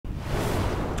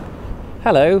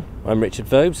Hello, I'm Richard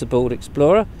Vobes, the Bald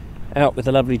Explorer, out with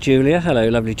the lovely Julia. Hello,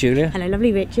 lovely Julia. Hello,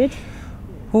 lovely Richard.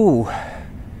 Ooh.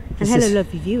 And hello,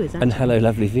 lovely viewers. Actually. And hello,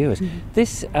 lovely viewers.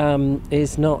 This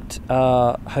is not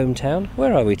our hometown.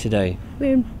 Where are we today?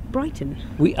 We're in Brighton.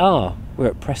 We are. We're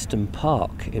at Preston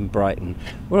Park in Brighton.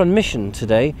 We're on mission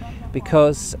today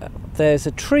because there's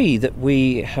a tree that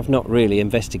we have not really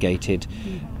investigated.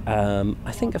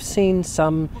 I think I've seen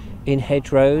some in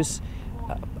hedgerows,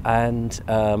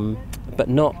 but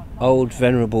not old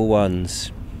venerable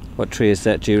ones. What tree is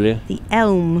that, Julia? The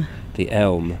elm. The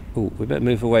elm. Ooh, we better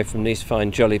move away from these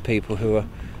fine jolly people who are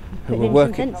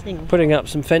putting up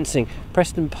some fencing.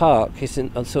 Preston Park is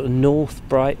on sort of North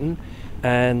Brighton,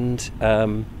 and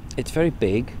it's very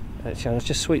big. Actually, I'll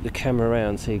just sweep the camera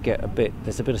around so you get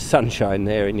there's a bit of sunshine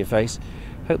there in your face.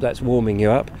 Hope that's warming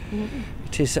you up.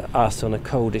 It is us on a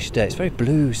coldish day. It's very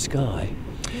blue sky.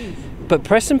 But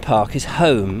Preston Park is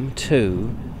home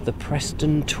to the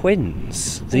Preston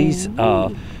Twins. These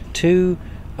are two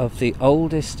of the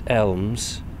oldest elm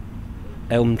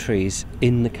trees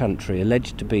in the country,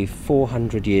 alleged to be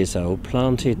 400 years old,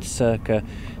 planted circa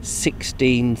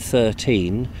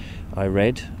 1613, I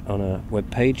read on a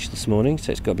webpage this morning,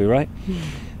 so it's got to be right.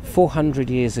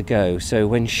 400 years ago, so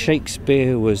when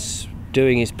Shakespeare was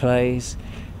doing his plays,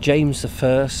 James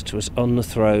I was on the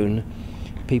throne,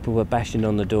 people were bashing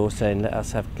on the door saying, let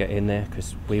us get in there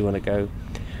because we want to go.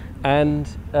 And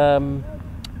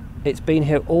it's been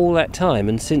here all that time,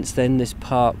 and since then this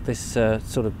park, this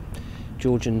sort of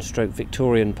Georgian stroke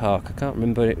Victorian park, I can't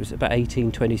remember, it was about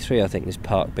 1823 I think this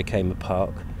park became a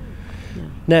park.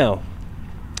 Now,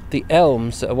 the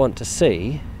elms that I want to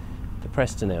see, the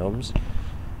Preston elms,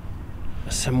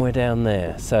 are somewhere down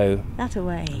there, so... That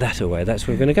away, that's where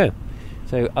we're going to go.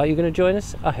 So are you going to join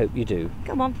us? I hope you do.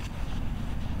 Come on.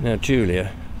 Now,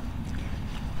 Julia,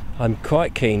 I'm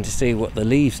quite keen to see what the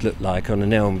leaves look like on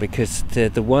an elm, because they're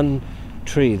the one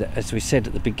tree that, as we said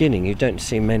at the beginning, you don't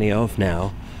see many of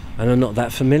now, and I'm not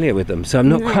that familiar with them, so I'm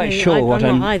not quite sure what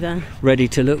I'm ready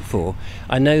to look for.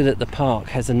 I know that the park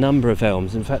has a number of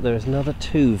elms. In fact, there's another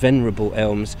 2 venerable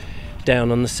elms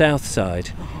down on the south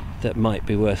side that might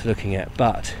be worth looking at,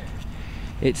 but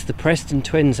it's the Preston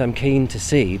Twins I'm keen to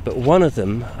see. But one of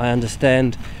them, I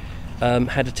understand,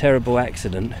 had a terrible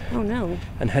accident. Oh no.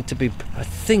 And had to be, I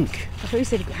thought you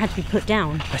said it had to be put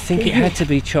down. I think it had to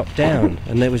be chopped down,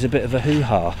 and there was a bit of a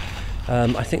hoo-ha.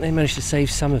 I think they managed to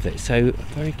save some of it, so I'm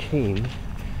very keen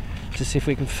to see if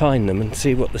we can find them and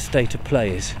see what the state of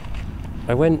play is.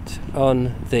 I went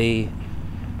on the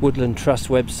Woodland Trust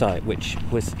website, which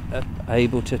was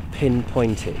able to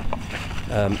pinpoint it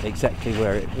exactly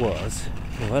where it was.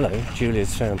 Oh, hello,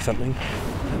 Julia's found something.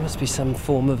 There must be some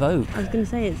form of oak. I was going to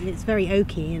say it's very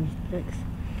oaky and looks.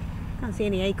 Can't see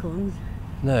any acorns.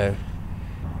 No.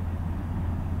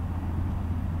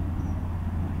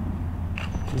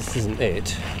 This isn't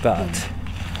it, but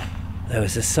there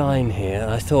was a sign here.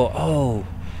 I thought, oh,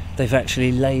 they've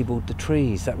actually labelled the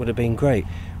trees. That would have been great.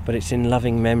 But it's in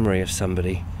loving memory of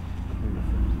somebody.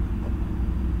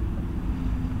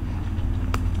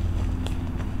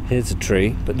 Here's a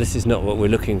tree, but this is not what we're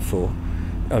looking for.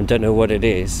 I don't know what it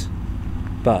is,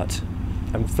 but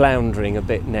I'm floundering a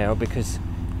bit now because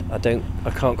I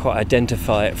can't quite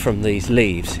identify it from these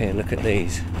leaves. Here, look at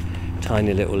these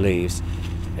tiny little leaves.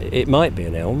 It might be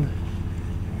an elm,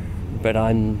 but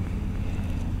I'm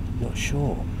not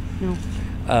sure. No.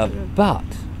 But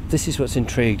this is what's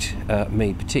intrigued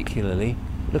me particularly.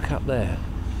 Look up there.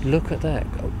 Look at that.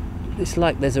 It's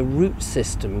like there's a root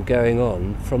system going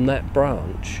on from that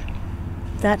branch.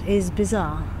 That is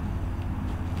bizarre.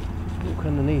 Look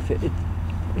underneath it.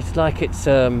 It's like it's,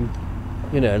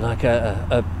 like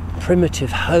a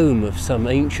primitive home of some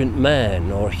ancient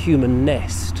man or a human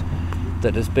nest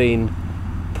that has been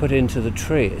put into the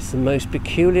tree. It's the most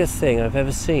peculiar thing I've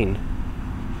ever seen.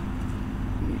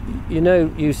 You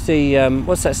know, you see,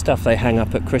 what's that stuff they hang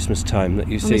up at Christmas time that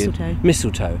you see? Mistletoe.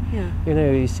 Mistletoe. Yeah. You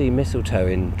know, you see mistletoe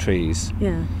in trees.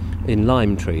 Yeah. In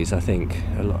lime trees, I think,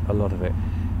 a lot of it.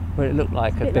 Where it looked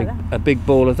like a big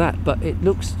ball of that, but it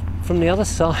looks, from the other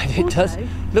side, it does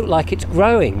look like it's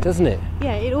growing, doesn't it?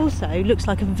 Yeah, it also looks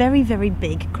like a very, very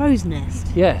big crow's nest.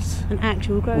 Yes. An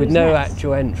actual crow's nest. With no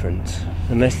actual entrance,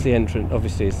 unless the entrance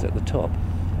obviously is at the top.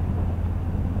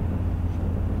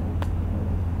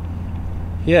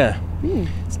 Yeah.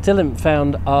 Still haven't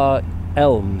found our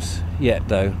elms yet,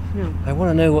 though. No. I want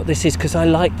to know what this is because I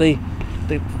like the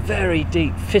very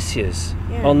deep fissures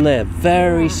on there,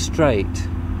 very straight.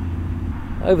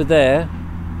 Over there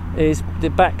is the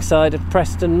backside of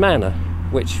Preston Manor,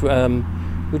 which we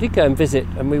did go and visit,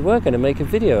 and we were going to make a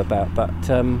video about, but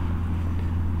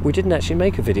We didn't actually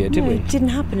make a video, did No, we? it didn't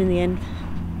happen in the end.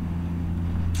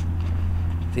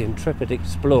 The intrepid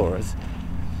explorers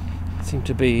seem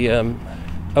to be...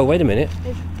 oh, wait a minute.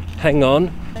 Hang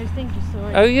on. Those things you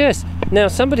saw. Oh, yes. Now,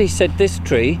 somebody said this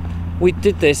tree... We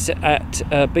did this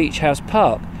at Beach House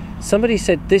Park. Somebody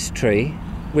said this tree,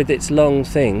 with its long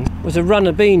thing, was a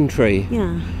runner bean tree.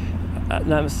 Yeah.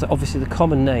 That was obviously the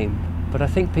common name, but I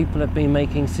think people have been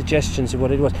making suggestions of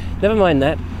what it was. Never mind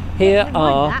that. Here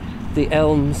are the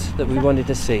elms that we wanted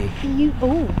to see.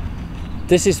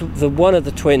 This is one of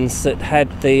the twins that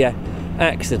had the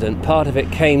accident. Part of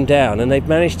it came down, and they've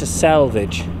managed to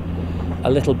salvage a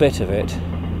little bit of it.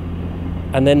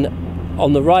 And then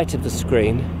on the right of the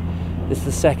screen is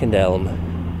the second elm.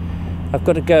 I've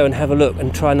got to go and have a look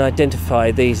and try and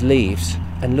identify these leaves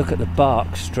and look at the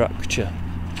bark structure.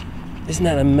 Isn't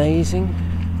that amazing?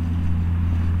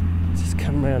 Just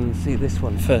come round and see this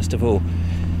one first of all.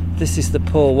 This is the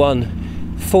poor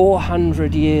one,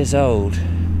 400 years old.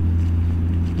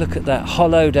 Look at that,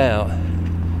 hollowed out.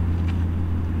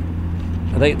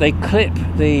 They clip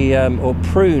the or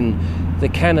prune the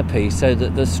canopy so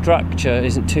that the structure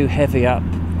isn't too heavy up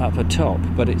atop,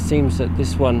 but it seems that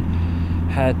this one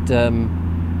had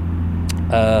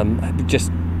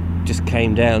just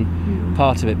came down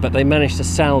part of it, but they managed to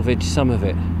salvage some of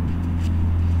it.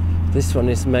 This one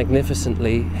is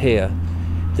magnificently here.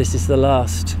 This is the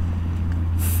last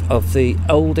of the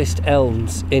oldest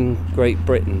elms in Great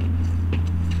Britain,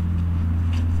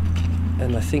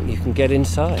 and I think you can get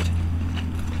inside.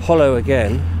 Hollow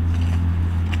again.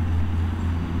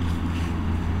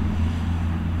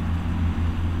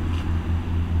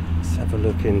 Let's have a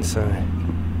look inside.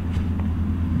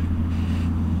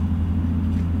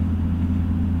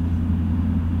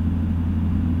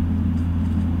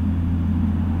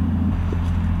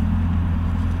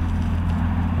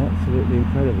 Absolutely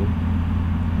incredible.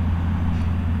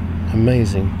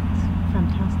 Amazing.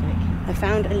 Fantastic. I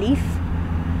found a leaf.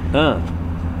 Ah.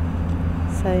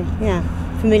 So yeah,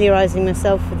 familiarising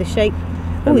myself with the shape.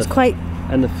 Oh, it's quite...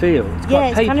 And the feel. It's quite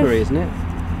it's papery, kind of, isn't it?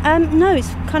 No, it's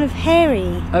kind of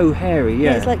hairy. Oh, hairy,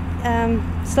 yeah. Yeah, it's like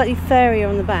slightly furrier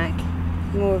on the back,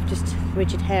 more of just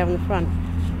rigid hair on the front.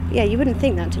 Yeah, you wouldn't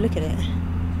think that to look at it.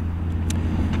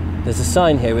 There's a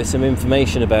sign here with some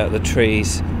information about the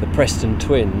trees, the Preston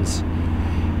Twins.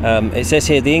 It says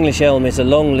here, the English elm is a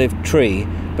long-lived tree,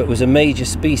 but was a major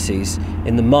species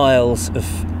in the miles of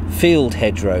field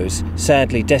hedgerows,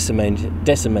 sadly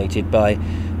decimated by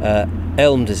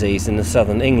elm disease in the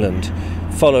southern England,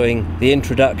 following the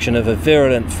introduction of a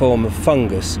virulent form of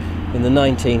fungus in the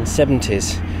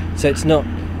 1970s. So it's not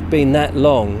been that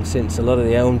long since a lot of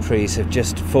the elm trees have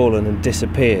just fallen and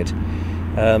disappeared.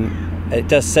 It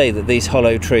does say that these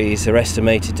hollow trees are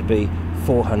estimated to be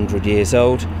 400 years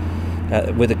old,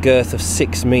 with a girth of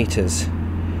 6 metres.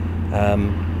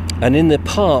 And in the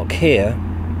park here,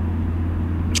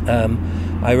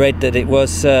 I read that it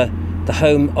was the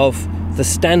home of the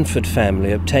Stanford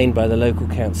family, obtained by the local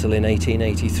council in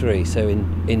 1883, so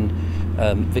in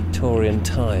Victorian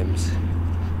times.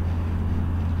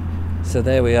 So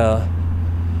there we are.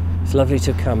 It's lovely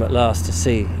to come at last to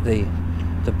see the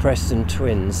Preston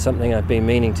Twins, something I've been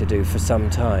meaning to do for some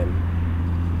time.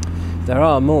 There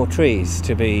are more trees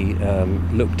to be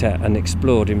looked at and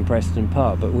explored in Preston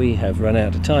Park, but we have run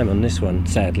out of time on this one,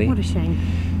 sadly. What a shame.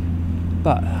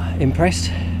 But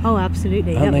impressed? Oh,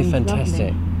 absolutely. Aren't they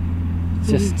fantastic?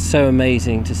 Just so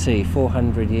amazing to see,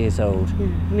 400 years old. Yeah.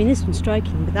 I mean, this one's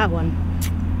striking, but that one,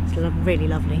 it's really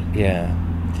lovely. Yeah.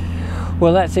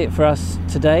 Well, that's it for us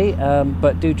today,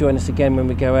 but do join us again when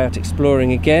we go out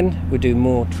exploring again. We'll do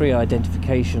more tree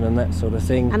identification and that sort of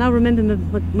thing. And I'll remember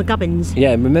my gubbins.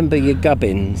 Yeah, remember your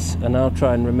gubbins, and I'll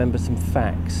try and remember some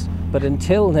facts. But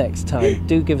until next time,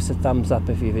 do give us a thumbs up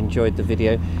if you've enjoyed the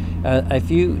video.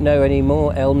 If you know any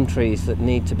more elm trees that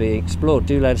need to be explored,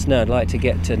 do let us know. I'd like to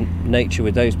get to nature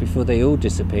with those before they all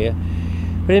disappear.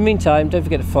 But in the meantime, don't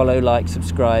forget to follow, like,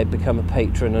 subscribe, become a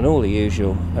patron, and all the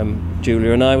usual.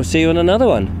 Julia and I will see you on another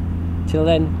one. Till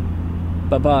then,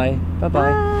 bye-bye. Bye-bye.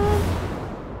 Bye.